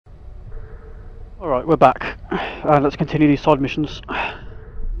Alright, we're back. Let's continue these side missions.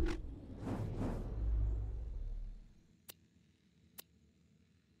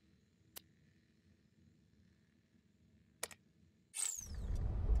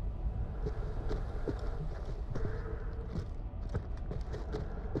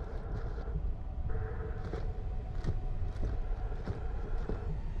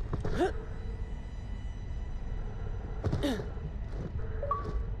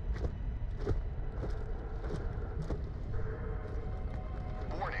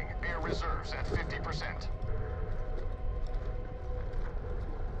 Warning, air reserves at 50%.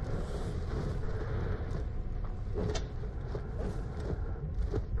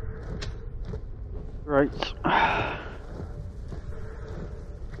 Right.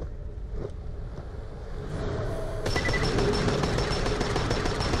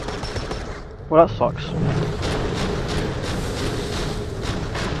 Well, that sucks.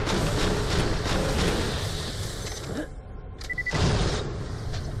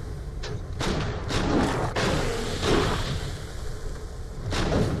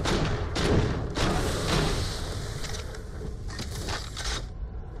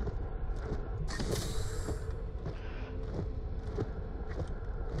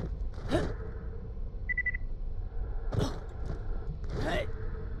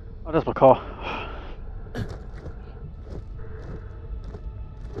 Oh, there's my car.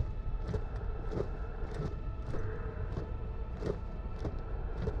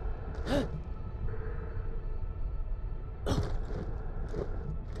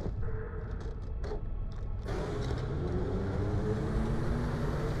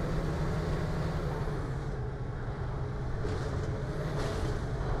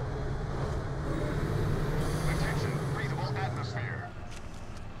 Attention, breathable atmosphere.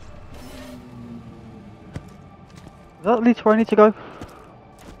 Does that lead to where I need to go?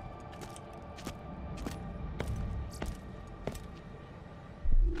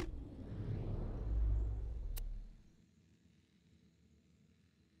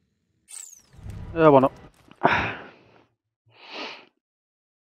 Yeah, why not?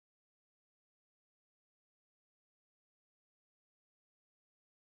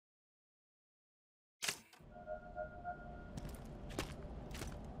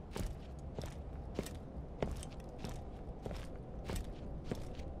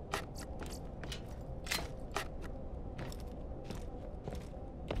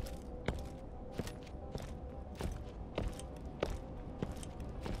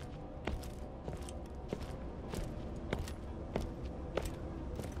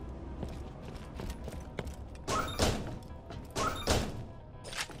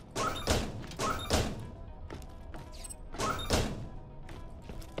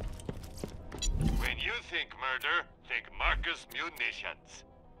 When you think murder, think Marcus Munitions.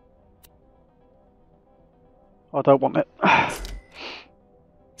 I don't want it.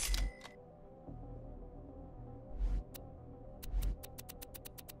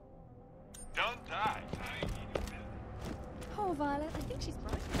 Don't die. Oh, Violet, I think she's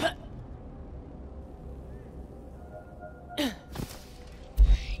broken.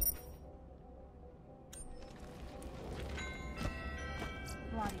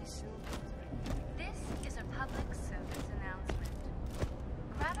 This is a public service announcement.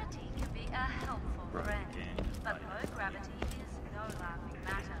 Gravity can be a helpful friend, but low gravity is no laughing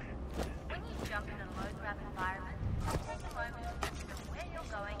matter. When you jump in a low-grav environment, take a moment to consider where you're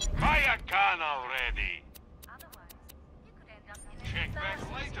going. Buy a gun already. Otherwise, you could end up in a Check back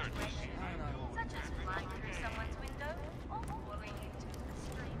disaster later. situation, such as flying through someone's window or falling into a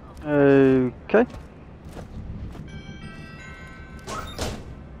stream of Okay.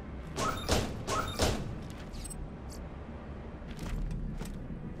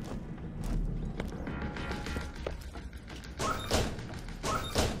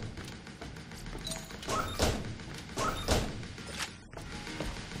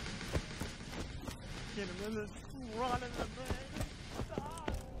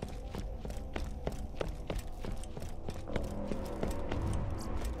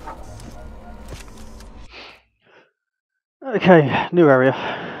 Okay, new area.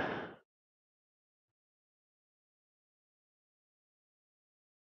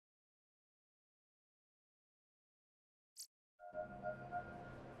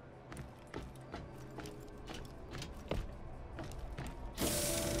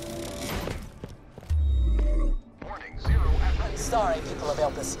 Warning, zero at I'm sorry, people of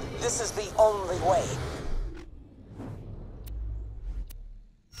Elpis. This is the only way.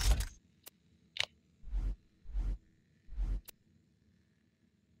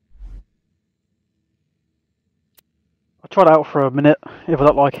 Try it out for a minute. If I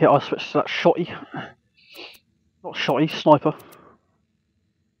don't like it, I'll switch to that shotty. Not shotty, sniper.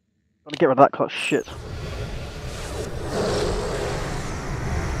 Gotta get rid of that clutch shit.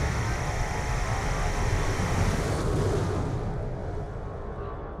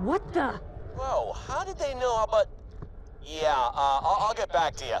 What the? Whoa, how did they know about... Yeah, I'll get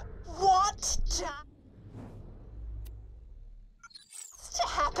back to you. What? What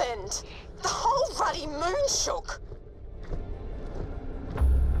happened? The whole ruddy moon shook.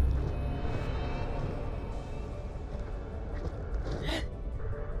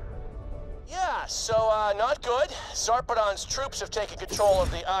 Yeah, so, not good. Sarpedon's troops have taken control of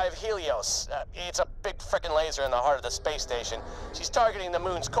the Eye of Helios. It's a big frickin' laser in the heart of the space station. She's targeting the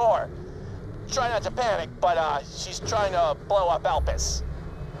moon's core. Try not to panic, but, she's trying to blow up Alpes.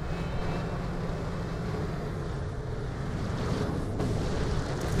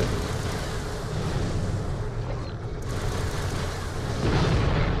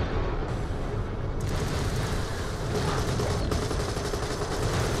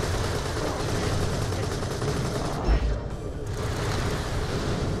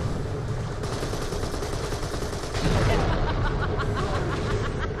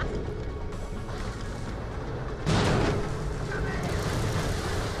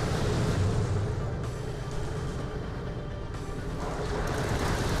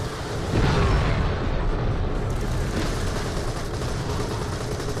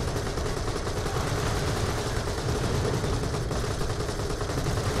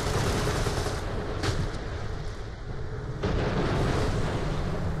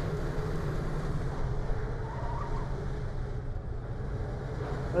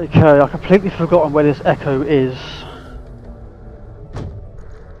 Okay, I completely forgotten where this echo is.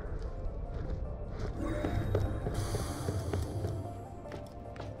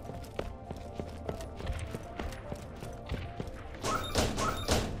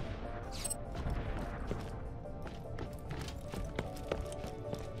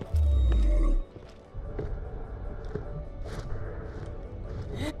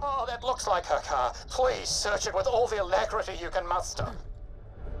 Oh, that looks like her car. Please search it with all the alacrity you can muster.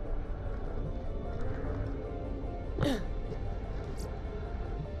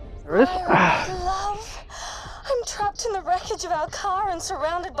 There it is. Love, I'm trapped in the wreckage of our car and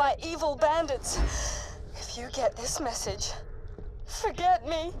surrounded by evil bandits. If you get this message, forget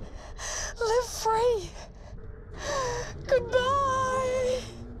me. Live free. Goodbye.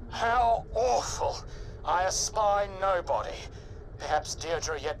 How awful. I espy nobody. Perhaps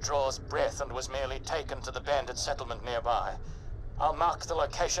Deirdre yet draws breath and was merely taken to the bandit settlement nearby. I'll mark the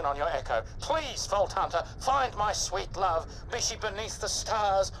location on your echo. Please, Vault Hunter, find my sweet love, be she beneath the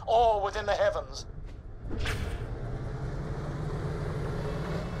stars or within the heavens.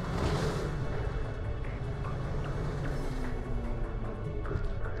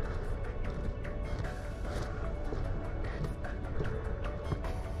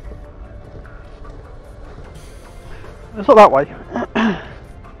 It's not that way.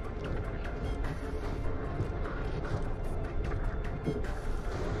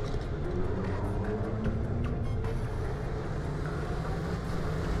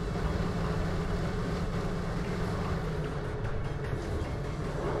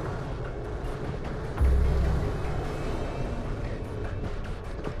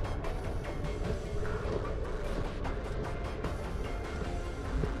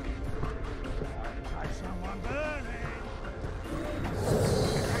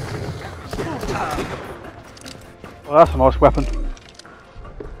 Well, that's a nice weapon.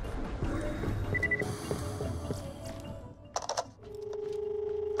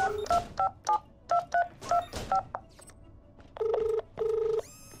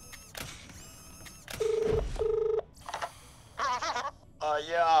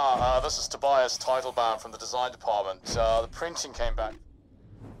 This is Tobias Teitelbaum from the design department. The printing came back.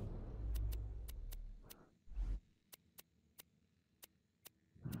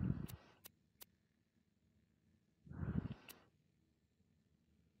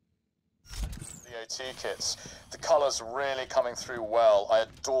 The AT kits. The color's really coming through well. I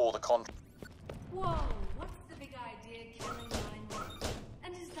adore the Whoa, what's the big idea killing mine?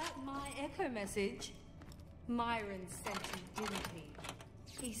 And is that my echo message? Myron sent you, didn't he?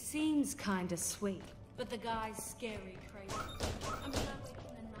 He seems kinda sweet, but the guy's scary crazy. I'm not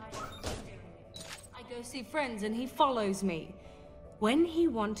waking the night staring at him. I go see friends and he follows me. When he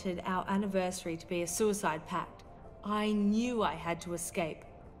wanted our anniversary to be a suicide pact, I knew I had to escape.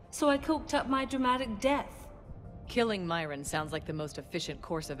 So I cooked up my dramatic death. Killing Myron sounds like the most efficient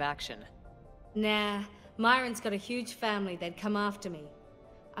course of action. Nah, Myron's got a huge family. They'd come after me.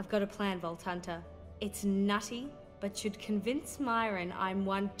 I've got a plan, Vault Hunter. It's nutty, but should convince Myron I'm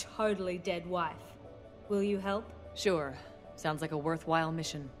one totally dead wife. Will you help? Sure. Sounds like a worthwhile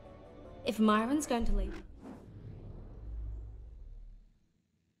mission. If Myron's going to leave me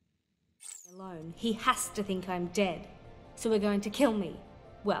alone, he has to think I'm dead. So we're going to kill me.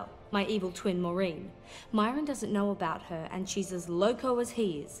 Well, my evil twin Maureen. Myron doesn't know about her, and she's as loco as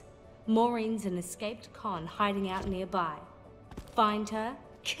he is. Maureen's an escaped con hiding out nearby. Find her,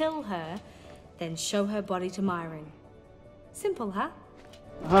 kill her, then show her body to Myron. Simple, huh?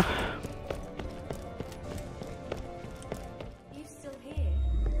 You still here?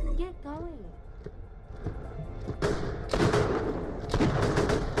 Get going.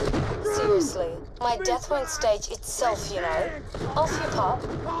 Seriously, my death won't stage itself, you know. Off you pop.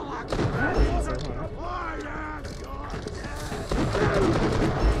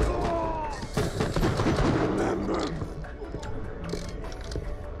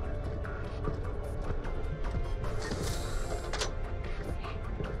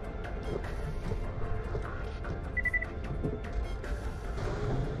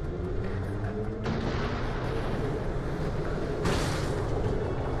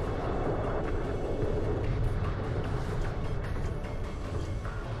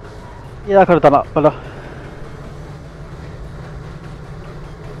 Yeah, I could have done that better.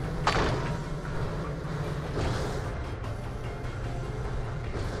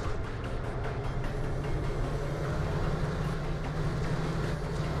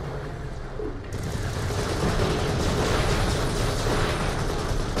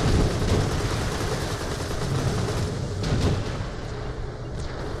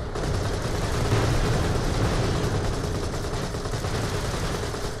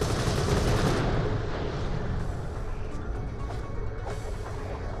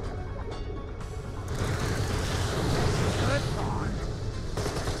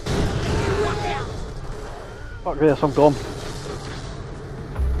 Fuck this, I'm gone.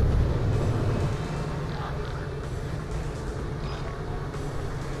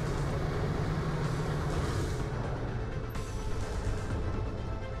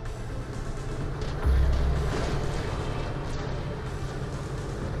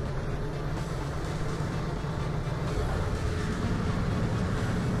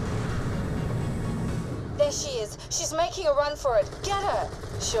 There she is. She's making a run for it. Get her!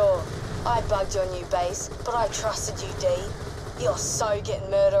 Sure, I bugged your new base, but I trusted you, D. You're so getting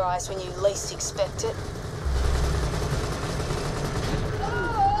murderized when you least expect it.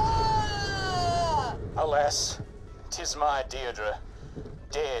 Alas, 'tis my Deirdre,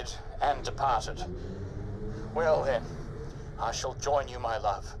 dead and departed. Well then, I shall join you, my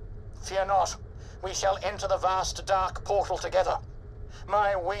love. Fear not, we shall enter the vast dark portal together.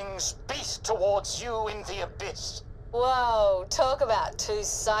 My wings beat towards you in the abyss. Whoa, talk about two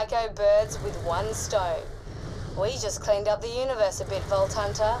psycho birds with one stone. We just cleaned up the universe a bit, Vault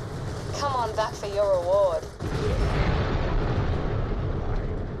Hunter. Come on back for your reward.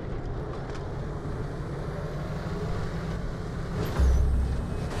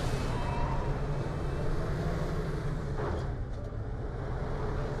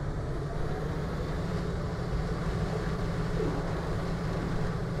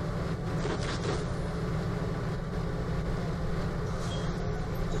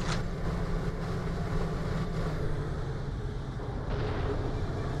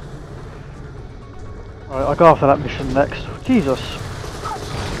 Alright, I'll go after that mission next. Jesus.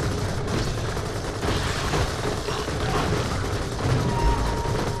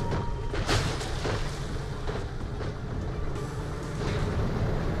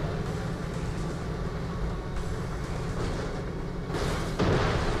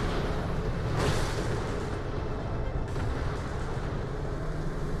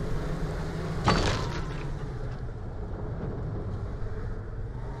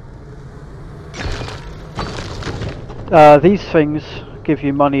 These things give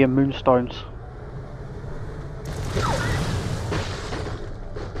you money and moonstones.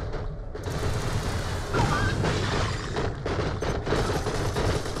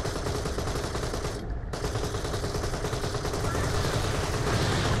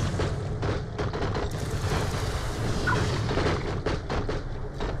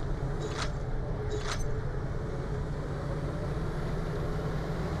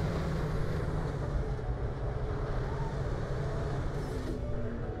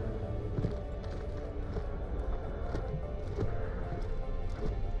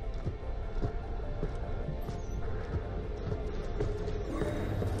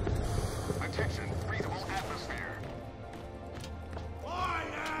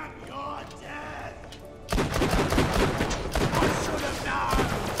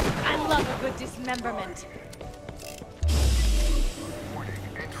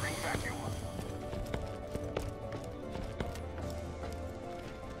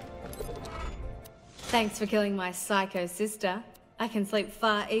 Thanks for killing my psycho sister. I can sleep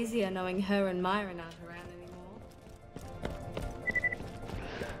far easier knowing her and Myron aren't around anymore.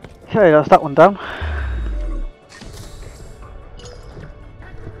 Okay, that's that one down.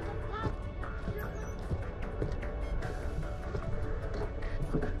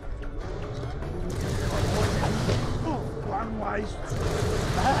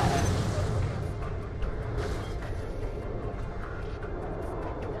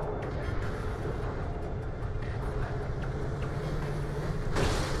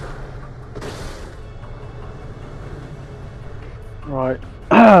 Right,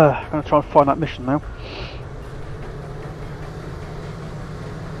 I'm going to try and find that mission now.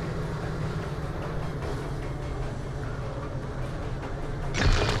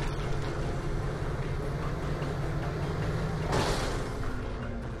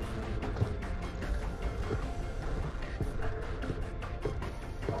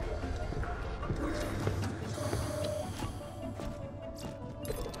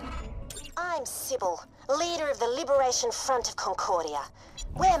 I'm Sybil, leader of the Liberation Front of Concordia.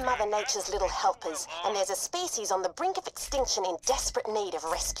 We're Mother Nature's little helpers, and there's a species on the brink of extinction in desperate need of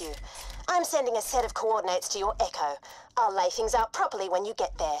rescue. I'm sending a set of coordinates to your Echo. I'll lay things out properly when you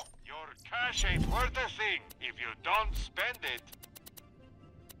get there. Your cash ain't worth a thing if you don't spend it.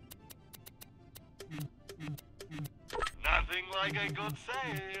 Nothing like a good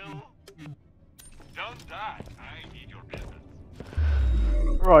sale. Don't die. I need your business.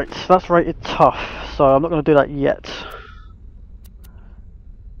 Right, that's rated tough, so I'm not going to do that yet.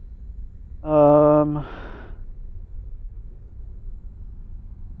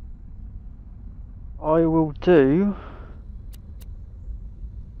 I will do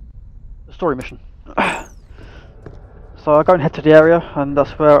the story mission. So I go and head to the area, and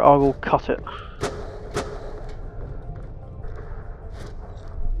that's where I will cut it.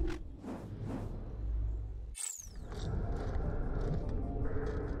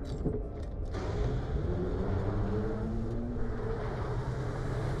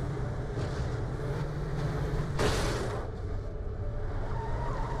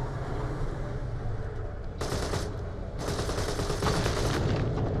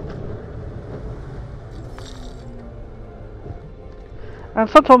 And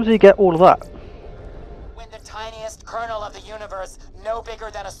sometimes you get all of that. When the tiniest kernel of the universe, no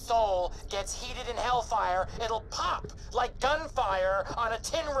bigger than a soul, gets heated in hellfire, it'll pop like gunfire on a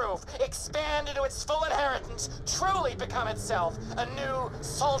tin roof, expand into its full inheritance, truly become itself, a new,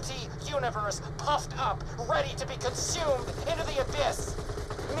 salty universe puffed up, ready to be consumed into the abyss.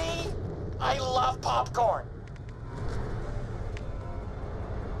 Me, I love popcorn.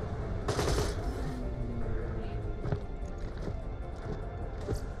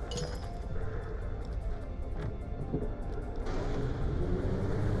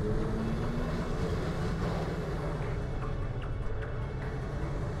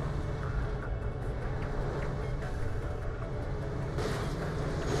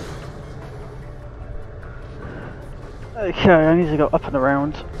 Okay, I need to go up and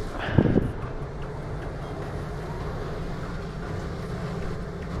around.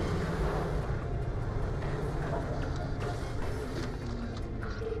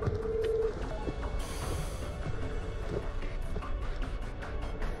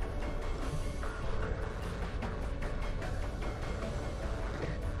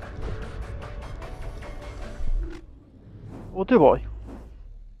 Or do I?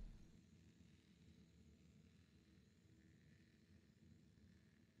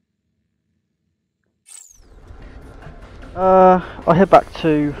 I head back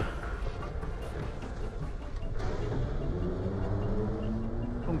to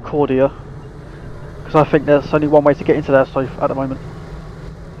Concordia because I think there's only one way to get into there safe at the moment.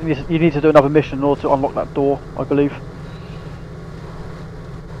 You need to do another mission in order to unlock that door, I believe.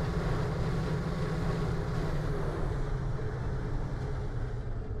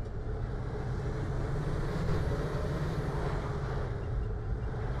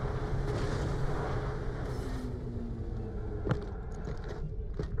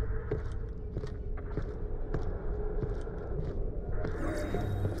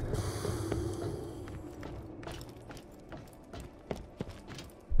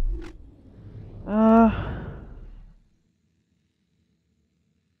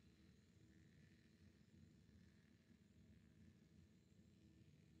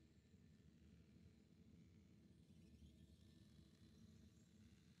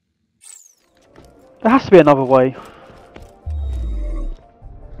 There has to be another way.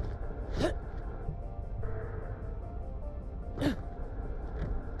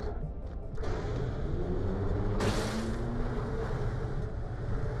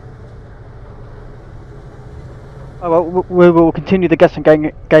 Oh well, we will continue the guessing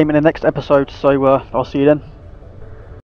game in the next episode, so I'll see you then.